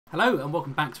Hello and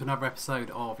welcome back to another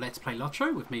episode of Let's Play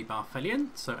LOTRO with me, Balthelion.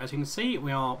 So as you can see, we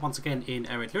are once again in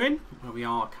Ered Luin, where we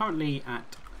are currently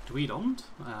at Dweilond,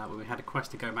 where we had a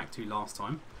quest to go back to last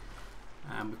time.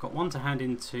 We've got one to hand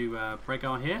into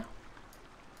Bregar here,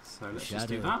 so let's just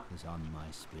do that. Is on my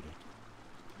spirit.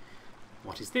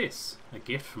 What is this? A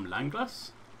gift from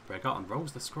Langlas? Bregar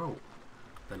unrolls the scroll.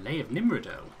 The Lay of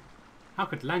Nimrodel. How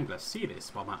could Langlas see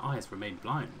this while my eyes remained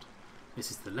blind?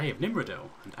 This is the Lay of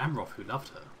Nimrodel and Amroth who loved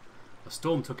her. A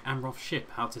storm took Amroth's ship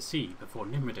out to sea before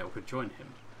Nimrodel could join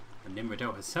him, and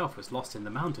Nimrodel herself was lost in the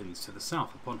mountains to the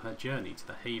south upon her journey to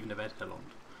the haven of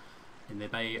Edhelond, in the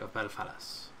bay of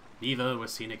Belfalas. Neither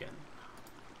was seen again.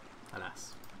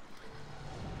 Alas.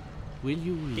 Will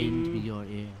you lend me your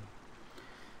ear?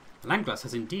 Langlas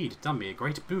has indeed done me a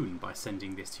great boon by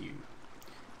sending this to you.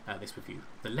 This with you.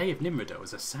 The Lay of Nimrodel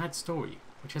is a sad story,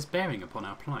 which has bearing upon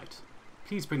our plight.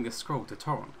 Please bring the scroll to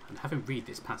Toron and have him read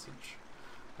this passage.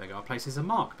 Bregar places a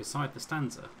mark beside the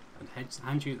stanza and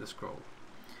hands you the scroll.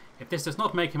 If this does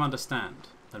not make him understand,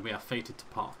 then we are fated to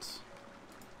part.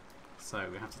 So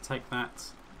we have to take that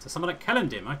to someone at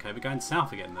Kellendim. Okay, we're going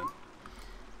south again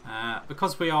then.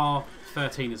 Because we are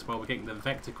 13 as well, we're getting the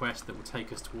vector quest that will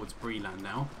take us towards Breland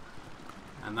now.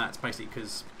 And that's basically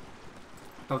because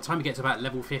by the time we get to about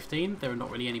level 15, there are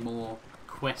not really any more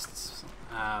quests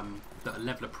that are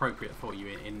level appropriate for you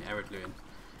in Ered Luin.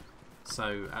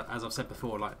 So, as I've said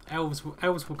before, like elves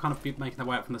will kind of be making their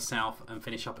way up from the south and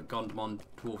finish up at Gondomon.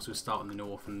 Dwarves will start in the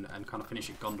north and kind of finish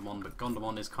at Gondomon. But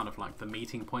Gondomon is kind of like the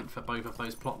meeting point for both of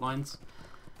those plot lines.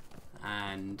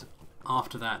 And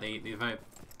after that,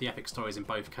 the epic stories in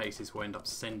both cases will end up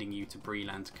sending you to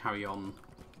Breland to carry on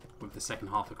with the second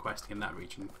half of questing in that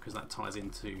region, because that ties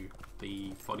into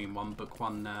the Volume 1, Book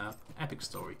 1 epic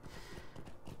story.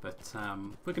 But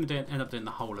we're going to end up doing the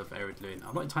whole of Ered Luin.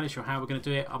 I'm not entirely sure how we're going to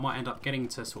do it. I might end up getting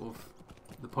to sort of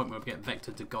the point where we get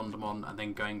vectored to Gondomon and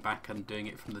then going back and doing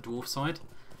it from the dwarf side.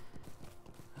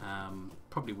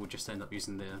 Probably we'll just end up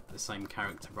using the same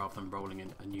character rather than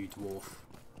rolling a new dwarf.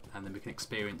 And then we can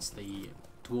experience the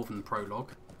dwarven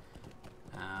prologue.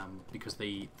 Because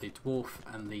the dwarf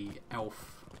and the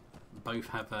elf both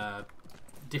have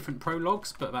different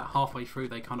prologues, but about halfway through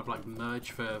they kind of like merge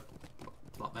for...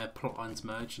 like their plot lines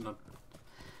merge, and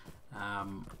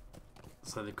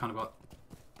so they've kind of got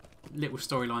little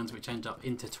storylines which end up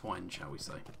intertwined, shall we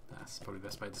say. That's probably the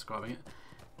best way of describing it,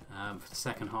 for the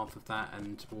second half of that,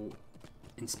 and will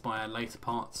inspire later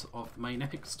parts of the main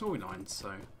epic storyline.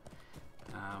 So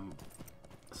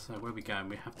so where are we going?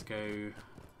 We have to go,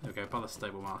 there we go, by the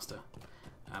stable master.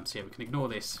 So yeah, we can ignore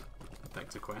this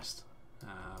vector quest.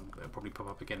 It'll probably pop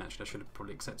up again. Actually, I should have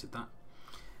probably accepted that.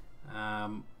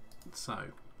 So,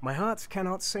 my heart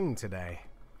cannot sing today.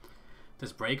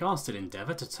 Does Bregar still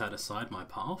endeavour to turn aside my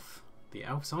path? The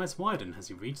elf's eyes widen as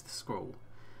he reads the scroll,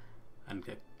 and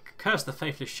curse the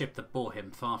faithless ship that bore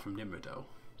him far from Nimrodel.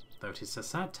 Though it is a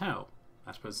sad tale,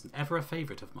 that was ever a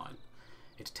favourite of mine.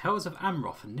 It tells of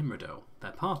Amroth and Nimrodel,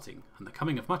 their parting, and the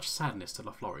coming of much sadness to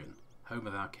Laurelin, home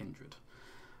of our kindred.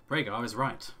 Bregar is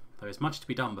right. There is much to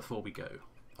be done before we go.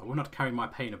 I will not carry my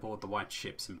pain aboard the white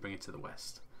ships and bring it to the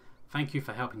west. Thank you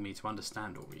for helping me to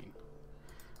understand, Aureen.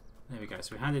 There we go,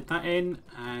 so we handed that in,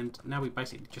 and now we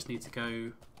basically just need to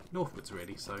go northwards,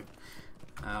 really. So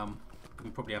we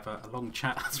can probably have a long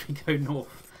chat as we go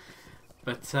north.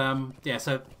 But yeah,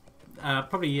 so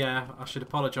probably I should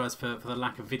apologise for the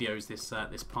lack of videos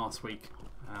this past week.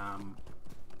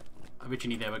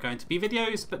 Originally there were going to be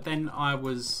videos, but then I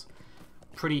was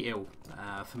pretty ill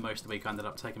for most of the week. I ended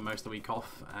up taking most of the week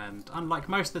off, and unlike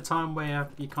most of the time where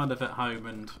you're kind of at home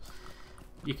and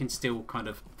you can still kind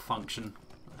of function,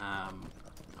 I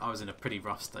was in a pretty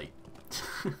rough state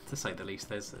to say the least.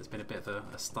 There's been a bit of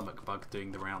a stomach bug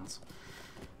doing the rounds,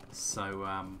 so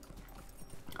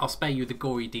I'll spare you the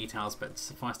gory details, but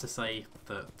suffice to say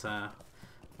that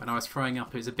when I was throwing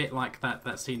up, it was a bit like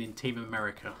that scene in Team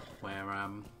America where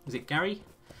is it Gary?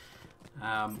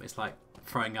 It's like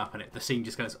throwing up, and the scene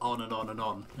just goes on and on and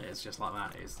on. It's just like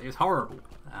that. It was horrible,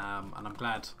 and I'm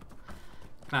glad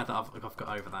that I've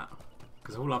got over that,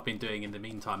 because all I've been doing in the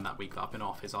meantime that week that I've been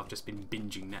off is I've just been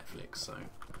binging Netflix. So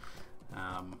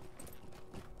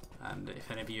and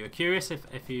if any of you are curious,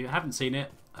 if you haven't seen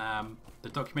it, the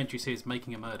documentary series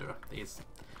Making a Murderer is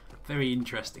very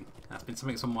interesting. That's been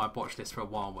something that's on my watch list for a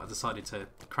while, but I decided to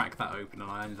crack that open,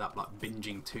 and I ended up like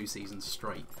binging 2 seasons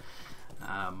straight,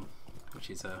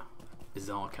 which is a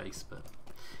bizarre case, but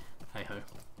hey ho.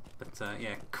 But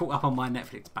yeah, caught up on my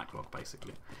Netflix backlog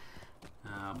basically.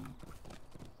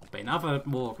 But in other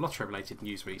more LOTRO related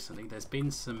news recently, there's been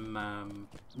some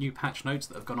new patch notes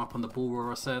that have gone up on the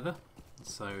Bullroarer server.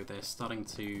 So they're starting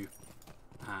to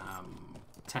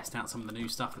test out some of the new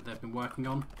stuff that they've been working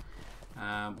on.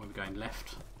 We're going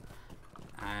left,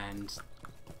 and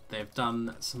they've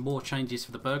done some more changes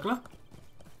for the burglar.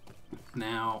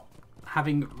 Now,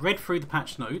 having read through the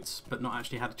patch notes but not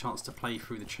actually had a chance to play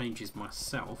through the changes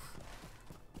myself,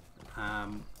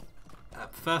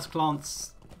 at first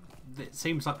glance it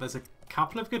seems like there's a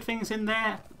couple of good things in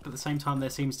there, but at the same time there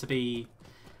seems to be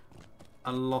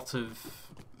a lot of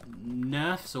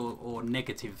nerfs or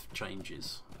negative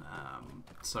changes.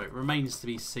 So it remains to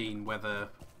be seen whether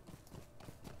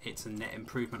it's a net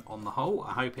improvement on the whole.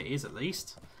 I hope it is, at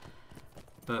least.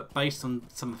 But based on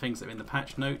some of the things that are in the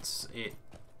patch notes, it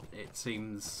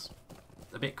seems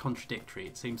a bit contradictory.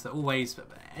 It seems that always,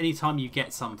 anytime you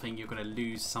get something, you're going to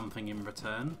lose something in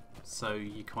return. So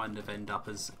you kind of end up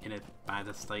as in a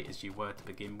bad state as you were to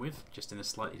begin with, just in a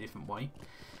slightly different way,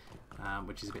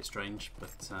 which is a bit strange.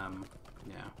 But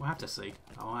yeah, we'll have to see.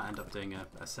 I might end up doing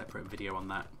a separate video on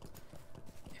that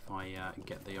if I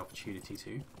get the opportunity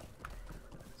to.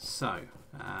 So,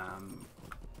 I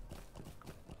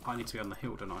need to be on the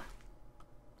hill, don't I?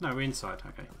 No, we're inside.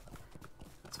 Okay.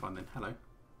 That's fine then. Hello.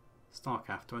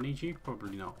 Starcraft, do I need you?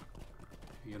 Probably not.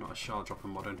 You're not a shard dropper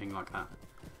mod or anything like that.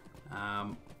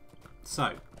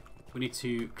 So, we need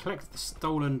to collect the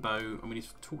stolen bow and we need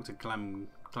to talk to Glamir.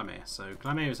 So,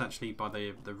 Glamir is actually by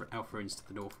the Elf ruins to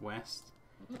the northwest.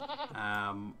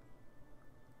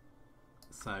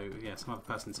 So, yeah, some other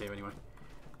person's here anyway.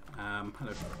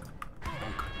 Hello.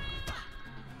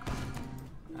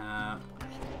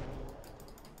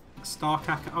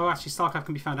 Starcraft. Oh, actually, Starcraft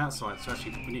can be found outside, so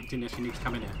actually, we didn't actually need to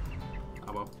come in here.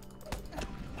 Oh well.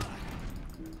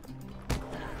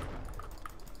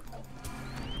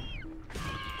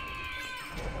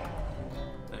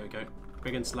 There we go.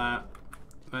 Brigand Slayer.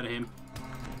 Murder him.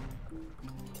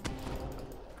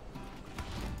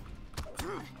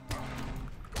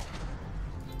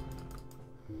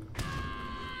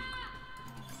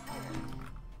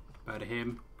 Murder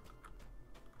him.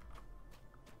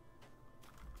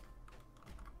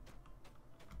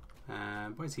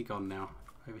 Where's he gone now?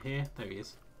 Over here? There he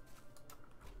is.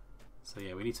 So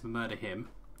yeah, we need to murder him.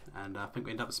 And I think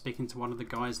we end up speaking to one of the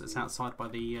guys that's outside by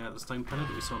the stone pillar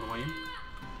that we saw on the way in.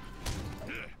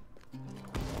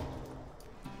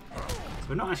 So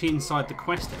we're not actually inside the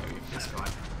quest area for this guy.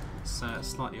 It's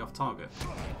slightly off target.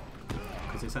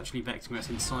 Because it's actually vectoring us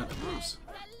inside the walls.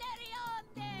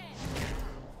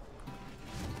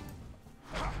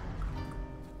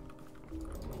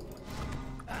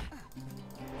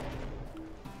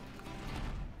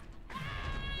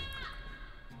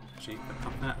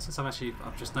 Since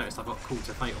I've just noticed I've got Call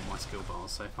to Fate on my skill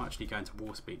bars, so if I actually go into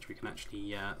War Speech, we can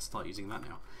actually start using that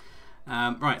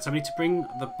now. Right, so we need to bring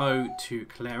the bow to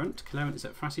Clarent. Clarent is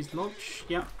at Frassie's Lodge.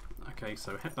 Yep. Okay,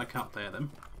 so head back up there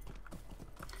then.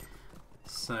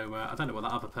 So I don't know what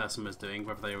that other person was doing,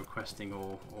 whether they were questing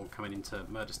or coming in to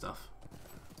murder stuff.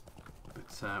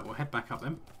 But we'll head back up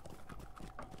then.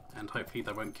 And hopefully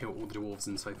they won't kill all the dwarves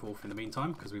and so forth in the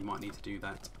meantime, because we might need to do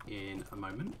that in a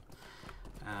moment.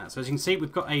 So as you can see,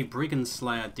 we've got a Brigand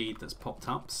Slayer deed that's popped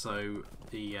up, so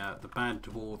the bad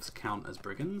dwarves count as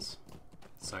brigands.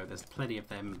 So there's plenty of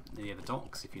them near the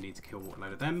docks if you need to kill a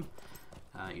load of them.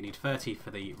 You need 30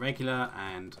 for the regular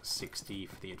and 60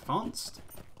 for the advanced,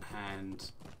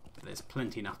 and there's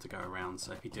plenty enough to go around,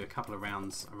 so if you do a couple of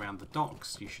rounds around the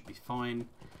docks you should be fine,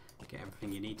 get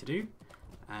everything you need to do.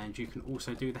 And you can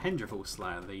also do the Hendrival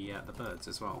Slayer, the birds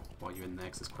as well, while you're in there,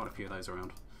 because there's quite a few of those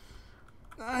around.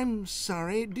 I'm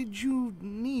sorry, did you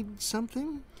need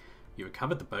something? You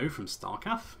recovered the bow from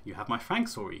Starcraft. You have my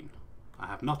thanks, Aureen. I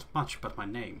have not much but my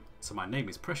name, so my name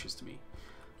is precious to me.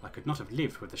 I could not have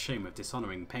lived with the shame of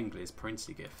dishonouring Penglir's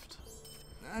princely gift.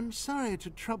 I'm sorry to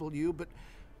trouble you, but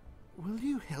will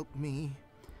you help me?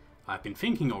 I have been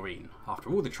thinking, Aureen, after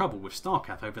all the trouble with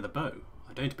Starcraft over the bow,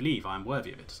 I don't believe I am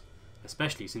worthy of it,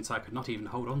 especially since I could not even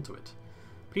hold on to it.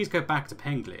 Please go back to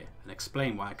Penglir and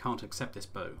explain why I can't accept this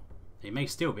bow. It may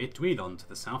still be at Dwelon to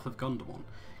the south of Gondomon.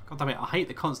 God damn it, I hate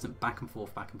the constant back and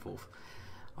forth, back and forth.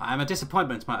 I am a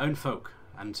disappointment to my own folk,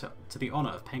 and to the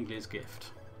honour of Penglir's gift.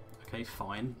 Okay,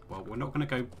 fine. Well, we're not going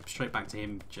to go straight back to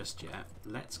him just yet.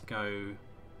 Let's go...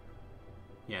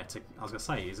 Yeah, I was going to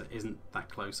say, isn't that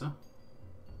closer?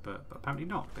 But apparently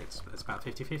not. It's about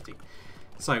 50-50.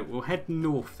 So, we'll head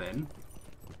north then,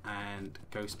 and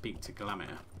go speak to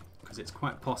Glamir. Because it's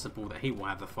quite possible that he will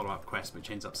have the follow-up quest,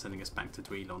 which ends up sending us back to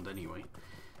Dwelon anyway.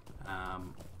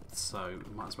 So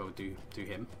might as well do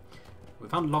him.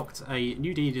 We've unlocked a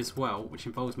new deed as well, which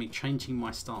involves me changing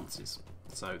my stances.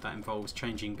 So that involves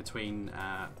changing between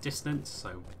distance,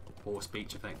 so War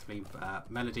Speech effectively,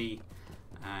 melody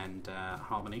and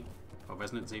harmony, or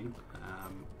resonance even.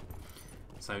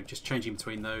 So just changing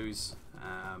between those,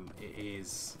 it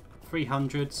is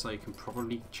 300, so you can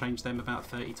probably change them about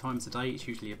 30 times a day. It's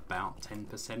usually about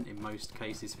 10% in most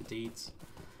cases for deeds.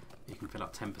 You can fill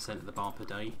up 10% of the bar per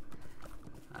day,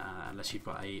 unless you've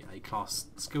got a class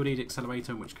skill deed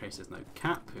accelerator, in which case there's no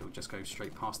cap. It will just go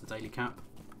straight past the daily cap.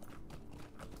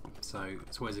 So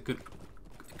it's always a good,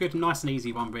 nice and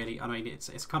easy one, really. I mean,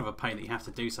 it's kind of a pain that you have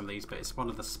to do some of these, but it's one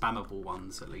of the spammable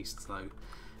ones at least. So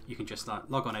you can just like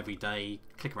log on every day,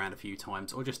 click around a few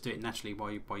times, or just do it naturally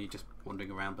while you're just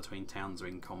wandering around between towns or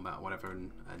in combat or whatever,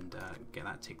 and get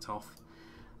that ticked off.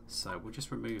 So we'll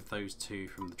just remove those two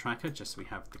from the tracker, just so we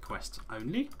have the quest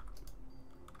only.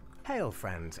 Hail,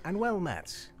 friend, and well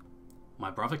met.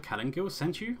 My brother Calangil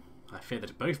sent you? I fear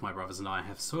that both my brothers and I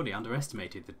have sorely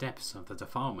underestimated the depths of the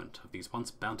defilement of these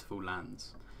once bountiful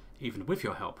lands. Even with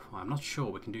your help, I am not sure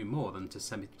we can do more than to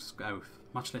semi-go,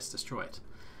 much less destroy it.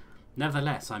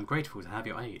 Nevertheless, I am grateful to have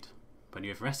your aid. When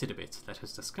you have rested a bit, let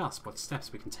us discuss what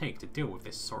steps we can take to deal with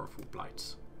this sorrowful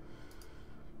blight.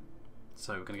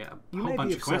 So we're going to get a whole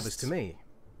bunch of quests. Service to me.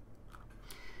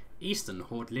 Eastern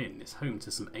Laurelin is home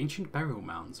to some ancient burial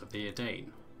mounds of the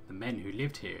Edain, the men who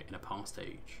lived here in a past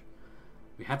age.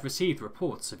 We had received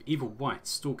reports of evil wights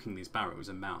stalking these barrows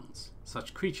and mounds.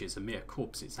 Such creatures are mere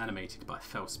corpses animated by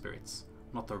fell spirits,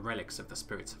 not the relics of the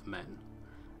spirits of men.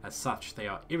 As such, they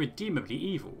are irredeemably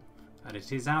evil, and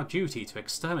it is our duty to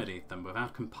exterminate them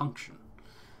without compunction.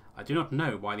 I do not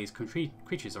know why these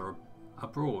creatures are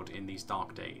abroad in these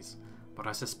dark days, but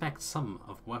I suspect some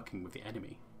of working with the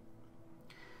enemy.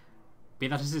 Be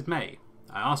that as it may,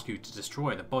 I ask you to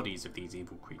destroy the bodies of these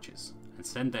evil creatures, and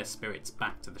send their spirits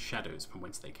back to the shadows from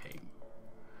whence they came.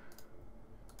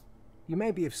 You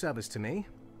may be of service to me.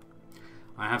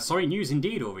 I have sorry news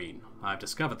indeed, Aurine. I have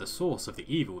discovered the source of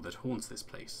the evil that haunts this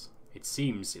place. It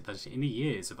seems that in the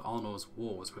years of Arnor's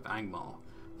wars with Angmar,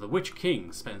 the Witch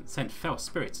King sent fell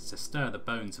spirits to stir the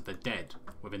bones of the dead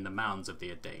within the mounds of the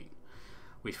Edain.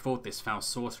 We thought this foul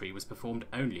sorcery was performed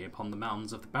only upon the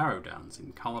mounds of the Barrow Downs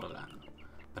in Cardalan,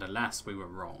 but alas, we were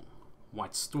wrong.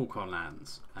 Wights stalk our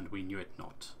lands, and we knew it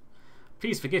not.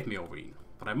 Please forgive me, Aurine,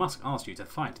 but I must ask you to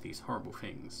fight these horrible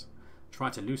things. Try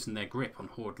to loosen their grip on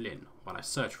Haudh Lin, while I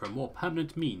search for a more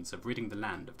permanent means of ridding the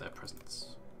land of their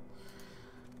presence.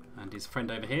 And his friend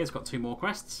over here has got 2 more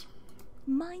quests.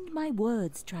 Mind my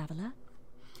words, traveller.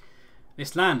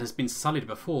 This land has been sullied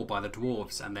before by the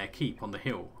dwarves and their keep on the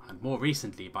hill, and more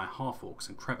recently by half-orcs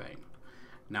and Crevain.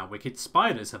 Now wicked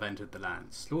spiders have entered the land,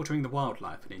 slaughtering the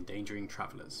wildlife and endangering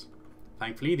travellers.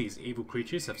 Thankfully, these evil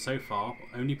creatures have so far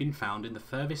only been found in the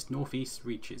furthest northeast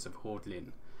reaches of Haudh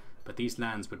Lin, but these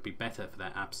lands would be better for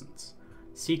their absence.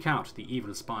 Seek out the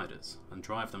evil spiders and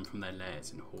drive them from their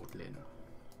lairs in Haudh Lin.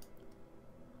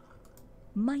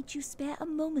 Might you spare a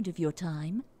moment of your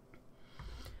time?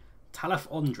 Talaf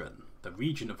Ondren, the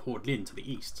region of Haudh Lin to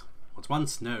the east, was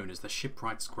once known as the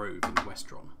Shipwright's Grove in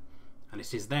Westron, and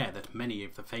it is there that many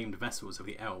of the famed vessels of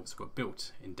the elves were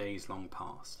built in days long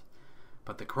past.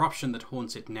 But the corruption that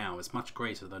haunts it now is much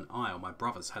greater than I or my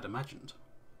brothers had imagined.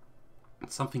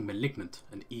 Something malignant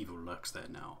and evil lurks there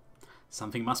now.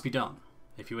 Something must be done.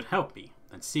 If you would help me,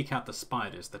 then seek out the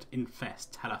spiders that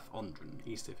infest Talaf Ondren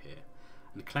east of here,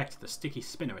 and collect the sticky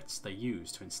spinnerets they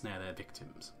use to ensnare their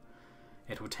victims.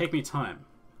 It will take me time,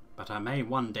 but I may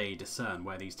one day discern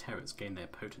where these terrors gain their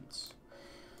potence.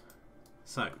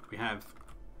 So, we have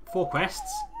 4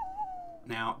 quests.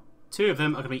 Now, 2 of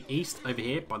them are going to be east over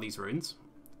here by these ruins,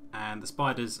 and the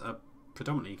spiders are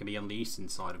predominantly going to be on the eastern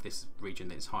side of this region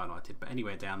that is highlighted, but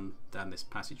anywhere down this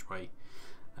passageway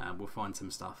we'll find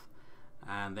some stuff.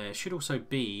 And there should also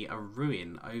be a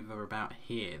ruin over about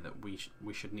here that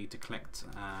we should need to collect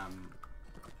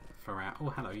for our... Oh,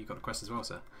 hello, you got a quest as well,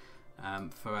 sir.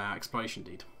 For our exploration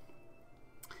deed.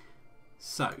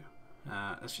 So,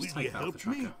 let's just take that off the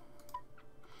tracker.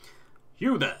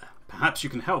 You there! Perhaps you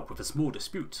can help with a small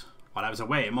dispute. While I was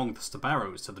away among the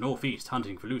barrows to the northeast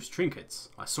hunting for loose trinkets,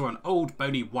 I saw an old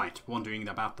bony wight wandering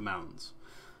about the mounds.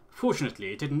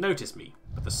 Fortunately, it didn't notice me,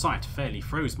 but the sight fairly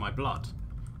froze my blood.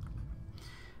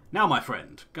 Now, my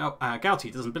friend,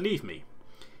 Gouty doesn't believe me.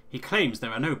 He claims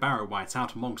there are no barrow wights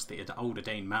out amongst the old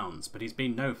Edain mounds, but he's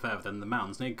been no further than the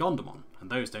mounds near Gondomon, and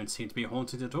those don't seem to be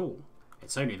haunted at all.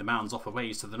 It's only the mounds off a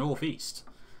ways to the northeast.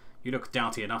 You look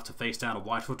doughty enough to face down a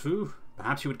wight or 2.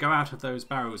 Perhaps you would go out of those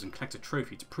barrows and collect a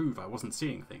trophy to prove I wasn't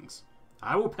seeing things.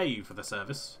 I will pay you for the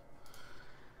service.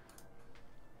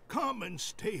 Come and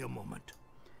stay a moment.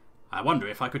 I wonder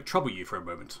if I could trouble you for a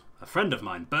moment. A friend of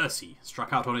mine, Bercy,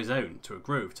 struck out on his own to a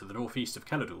grove to the northeast of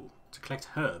Keladul to collect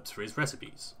herbs for his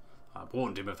recipes. I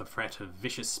warned him of the threat of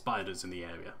vicious spiders in the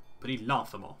area, but he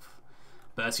laughed them off.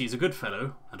 Bertie is a good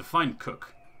fellow and a fine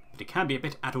cook, but he can be a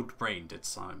bit addled-brained at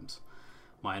times.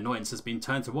 My annoyance has been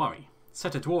turned to worry.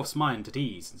 Set a dwarf's mind at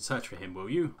ease and search for him, will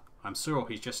you? I'm sure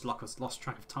he's just lost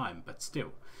track of time, but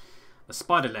still. The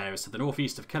spider lair is to the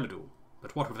northeast of Keladul,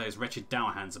 but what with those wretched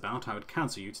dour-hands about, I would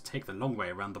counsel you to take the long way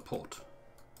around the port.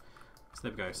 So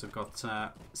there we go. So we've got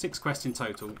 6 quests in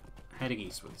total, heading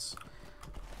eastwards.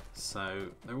 So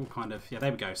they're all kind of... Yeah,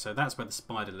 there we go. So that's where the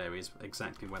spider lair is,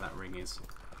 exactly where that ring is.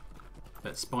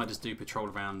 But spiders do patrol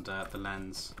around the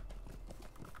lands,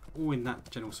 all in that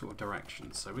general sort of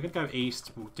direction. So we're going to go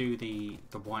east. We'll do the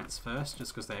whites first,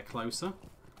 just because they're closer.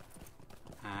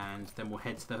 And then we'll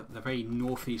head to the very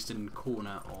northeastern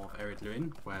corner of Ered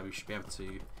Luin, where we should be able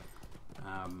to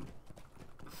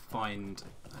find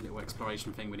a little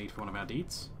exploration thing we need for one of our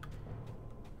deeds.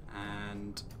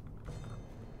 And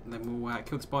then we'll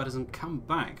kill the spiders and come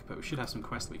back. But we should have some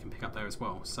quests that we can pick up there as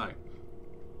well. So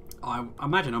I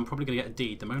imagine I'm probably going to get a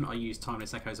deed the moment I use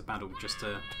Timeless Echoes of Battle just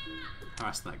to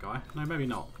harass that guy. No, maybe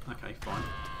not. Okay, fine.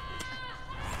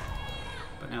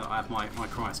 But now that I have my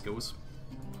cry skills,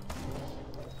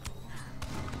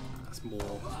 that's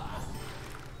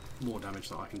more damage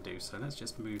that I can do. So let's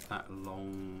just move that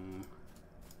along.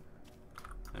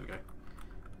 There we go.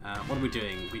 What are we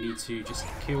doing? We need to just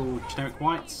kill generic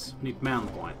whites. We need mound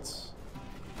whites.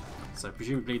 So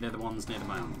presumably they're the ones near the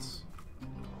mounds.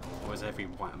 Or is every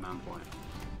white a mound white?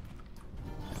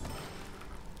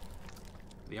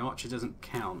 The archer doesn't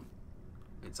count.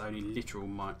 It's only literal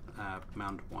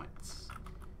mound whites.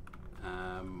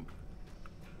 Oh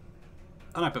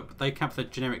no, but they count for the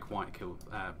generic white kill.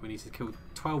 We need to kill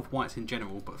 12 whites in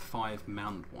general, but 5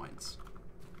 mound whites.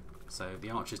 So the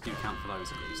archers do count for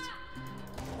those at least.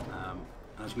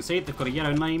 And as you can see, they've got a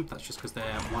yellow name. That's just because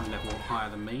they're 1 level higher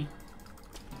than me.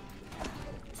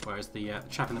 Whereas the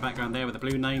chap in the background there with the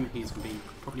blue name, he's going to be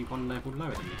probably 1 level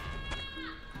lower than me.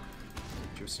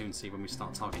 Which you'll soon see when we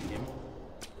start targeting him.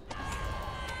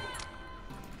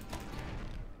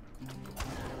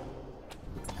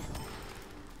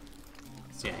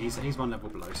 So yeah, he's 1 level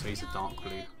below, so he's a dark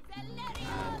blue.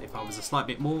 And if I was a slight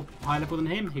bit more high level than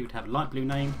him, he would have a light blue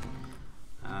name,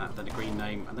 then a green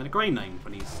name, and then a grey name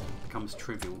when he becomes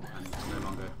trivial and no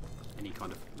longer any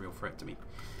kind of real threat to me.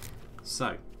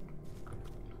 So,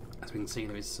 as we can see,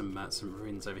 there is some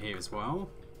ruins over here as well.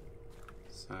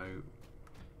 So,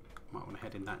 might want to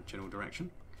head in that general direction.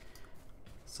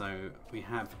 So we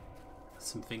have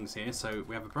some things here. So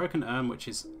we have a broken urn, which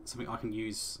is something I can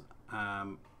use. I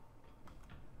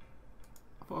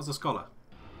thought I was a scholar.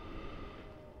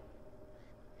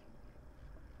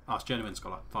 Oh, it's journeyman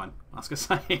scholar. Fine. I was gonna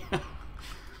say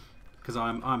because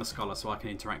I'm a scholar, so I can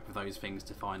interact with those things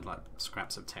to find like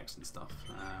scraps of text and stuff.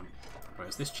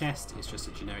 Whereas this chest is just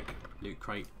a generic loot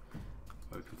crate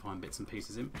where we can find bits and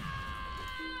pieces in.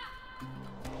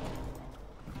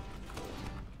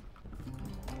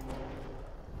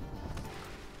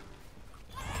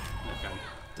 There we go.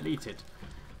 Deleted.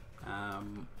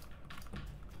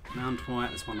 Mount White,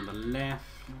 there's one on the left.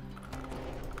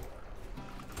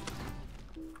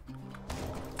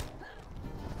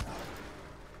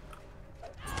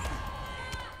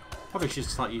 Probably should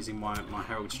start using my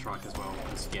Herald Strike as well,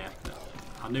 because yeah,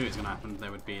 I knew it was going to happen.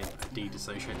 There would be a deed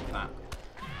associated with that.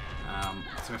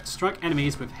 So we have to strike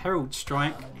enemies with Herald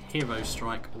Strike, Hero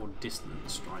Strike, or Distant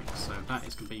Strike. So that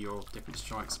is going to be your different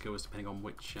strike skills depending on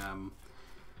which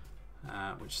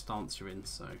stance you're in.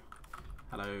 So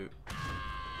hello.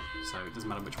 So it doesn't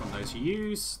matter which one of those you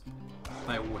use.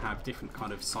 They all have different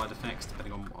kind of side effects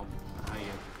depending on how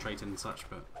you're trading and such.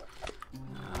 But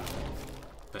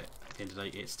at the end of the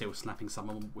day, it's still slapping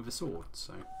someone with a sword.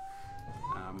 So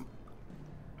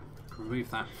remove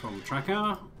that from the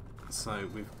tracker. So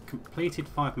we've completed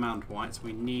 5 mound whites.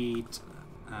 We need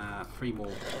 3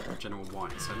 more general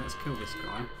whites. So let's kill this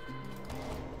guy.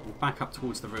 We'll back up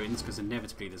towards the ruins because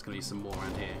inevitably there's going to be some more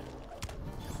around here.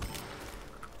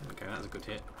 There we go, that was a good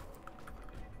hit.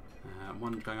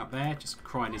 One going up there, just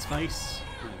cry in his face.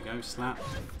 There we go, slap.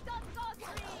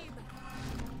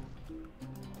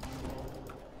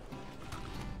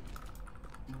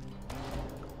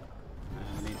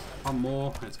 I need one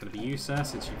more. It's going to be you, sir,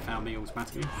 since you found me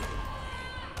automatically.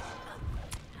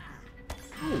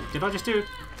 Oh, did I just do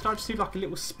like a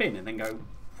little spin and then go,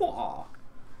 what?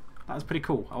 That was pretty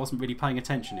cool. I wasn't really paying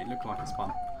attention. It looked like it's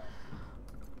fun.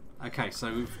 Okay,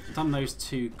 so we've done those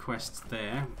 2 quests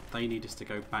there. They need us to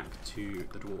go back to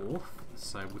the dwarf.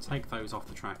 So we'll take those off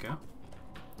the tracker.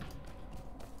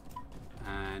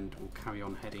 And we'll carry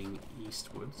on heading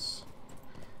eastwards.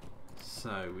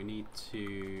 So we need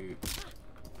to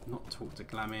not talk to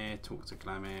Glamir, talk to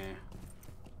Glamir.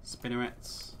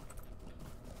 Spinnerets.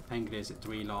 Pengliers at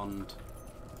Dweilond.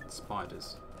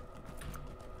 spiders.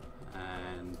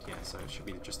 And yeah, so it should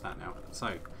be just that now.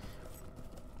 So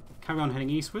carry on heading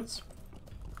eastwards.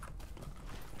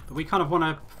 But we kind of want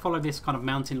to follow this kind of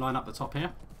mountain line up the top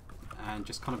here, and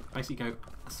just kind of basically go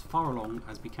as far along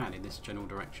as we can in this general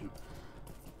direction.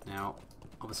 Now,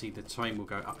 obviously the terrain will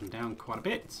go up and down quite a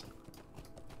bit.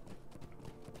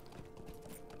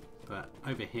 But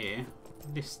over here,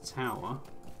 this tower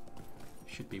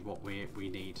should be what we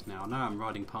need. Now, I know I'm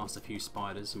riding past a few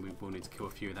spiders, and we will need to kill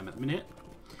a few of them at the minute.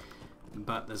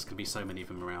 But there's going to be so many of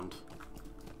them around.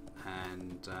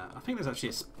 And I think there's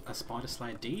actually a spider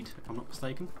slayer deed, if I'm not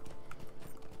mistaken.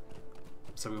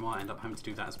 So we might end up having to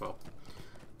do that as well.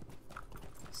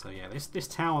 So yeah, this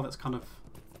tower that's kind of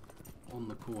on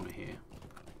the corner here.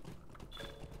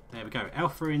 There we go.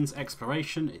 Elfrin's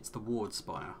Exploration. It's the Ward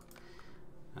Spire.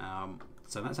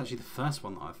 So that's actually the first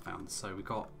one that I've found. So we've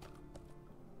got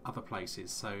other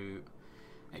places. So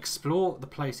explore the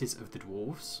places of the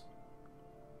dwarves.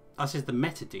 This is the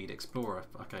meta deed, Explorer.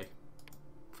 Okay,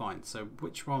 fine. So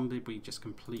which one did we just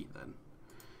complete then?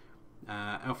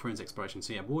 Elfrin's Exploration.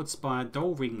 So yeah, Ward Spire,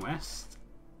 Dol Ring West,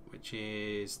 which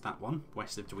is that one,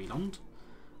 west of Dweilond.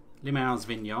 Limaur's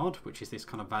Vineyard, which is this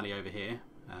kind of valley over here,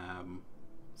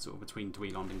 sort of between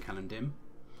Dweilond and Calendim.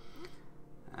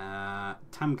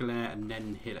 Tamgaler and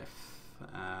Nen Hilith.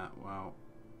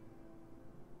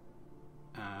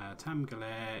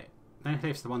 Tamgaler, Nen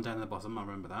Hilith's the one down at the bottom, I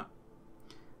remember that.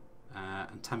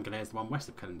 And Tamgaler is the one west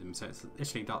of Calendim. So it's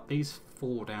literally got these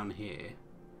four down here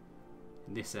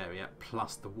in this area,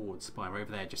 plus the Ward Spire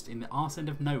over there, just in the arse end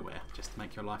of nowhere, just to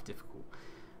make your life difficult.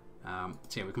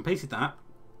 So yeah, we completed that,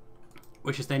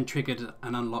 which has then triggered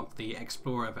and unlocked the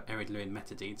Explorer of Ered Luin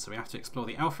meta deed. So we have to explore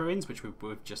the Alpharins, which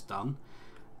we've just done.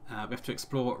 We have to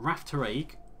explore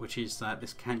Raftarag, which is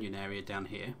this canyon area down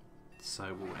here.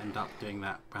 So we'll end up doing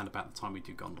that around about the time we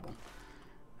do Gondor.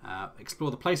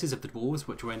 Explore the places of the dwarves,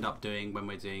 which we'll end up doing when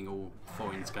we're doing all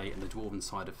Thorin's Gate and the dwarven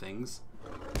side of things.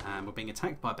 And we're being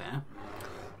attacked by a bear.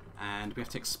 And we have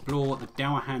to explore the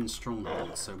Dowerhan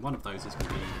stronghold. So one of those is going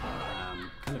to be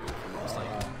Celeborn, if I'm not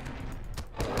mistaken.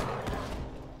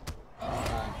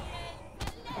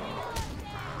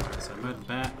 So murder the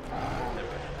bear. There we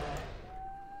go.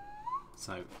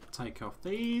 So take off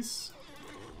these.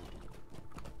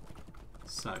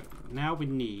 So now we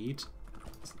need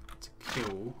to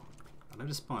kill a load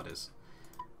of spiders.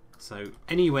 So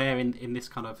anywhere in this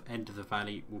kind of end of the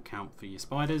valley will count for your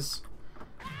spiders.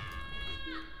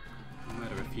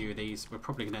 Murder a few of these. We're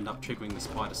probably going to end up triggering the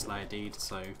Spider Slayer deed,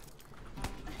 so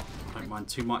I don't mind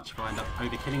too much if I end up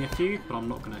overkilling a few, but I'm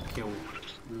not going to kill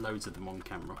loads of them on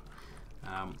camera.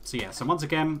 So yeah, so once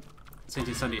again, since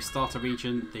it's only a starter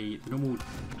region, the normal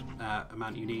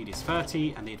amount you need is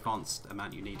 30, and the advanced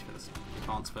amount you need for the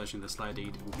advanced version of the Slayer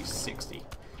deed will be 60.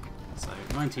 So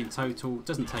 90 in total.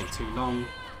 Doesn't take too long.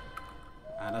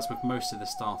 And as with most of the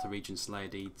starter region Slayer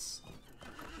deeds,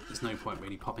 there's no point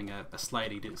really popping a Slayer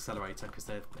deed accelerator, because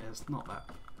it's not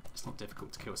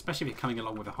difficult to kill, especially if you're coming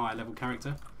along with a higher level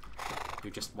character who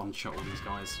just one-shot all these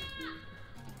guys.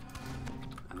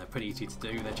 And they're pretty easy to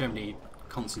do. They're generally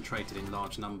concentrated in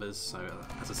large numbers. So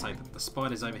as I say, the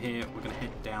spiders over here, we're going to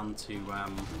head down to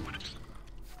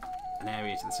an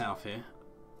area to the south here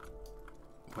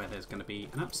where there's going to be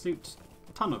an absolute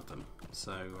ton of them.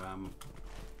 So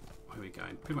where are we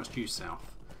going? Pretty much due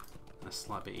south and a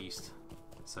slight bit east.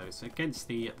 So it's against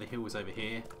the hills over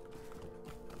here.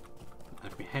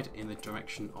 And if we head in the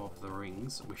direction of the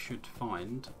rings, we should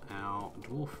find our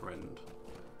dwarf friend.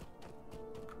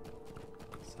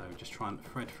 So just try and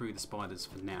thread through the spiders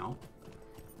for now,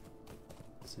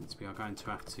 since we are going to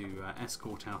have to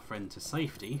escort our friend to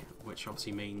safety, which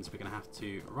obviously means we're going to have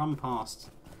to run past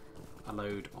a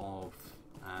load of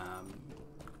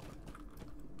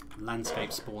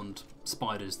landscape spawned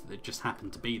spiders that just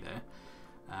happen to be there.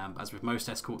 As with most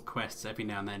escort quests, every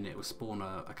now and then it will spawn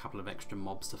a couple of extra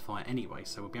mobs to fight anyway,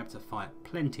 so we'll be able to fight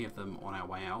plenty of them on our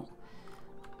way out.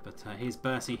 But here's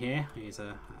Bertie here. He's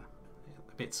a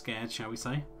bit scared, shall we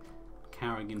say,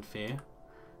 cowering in fear.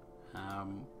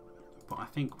 But I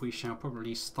think we shall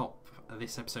probably stop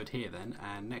this episode here then,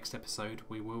 and next episode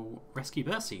we will rescue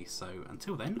Bertie. So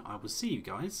until then, I will see you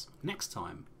guys next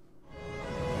time.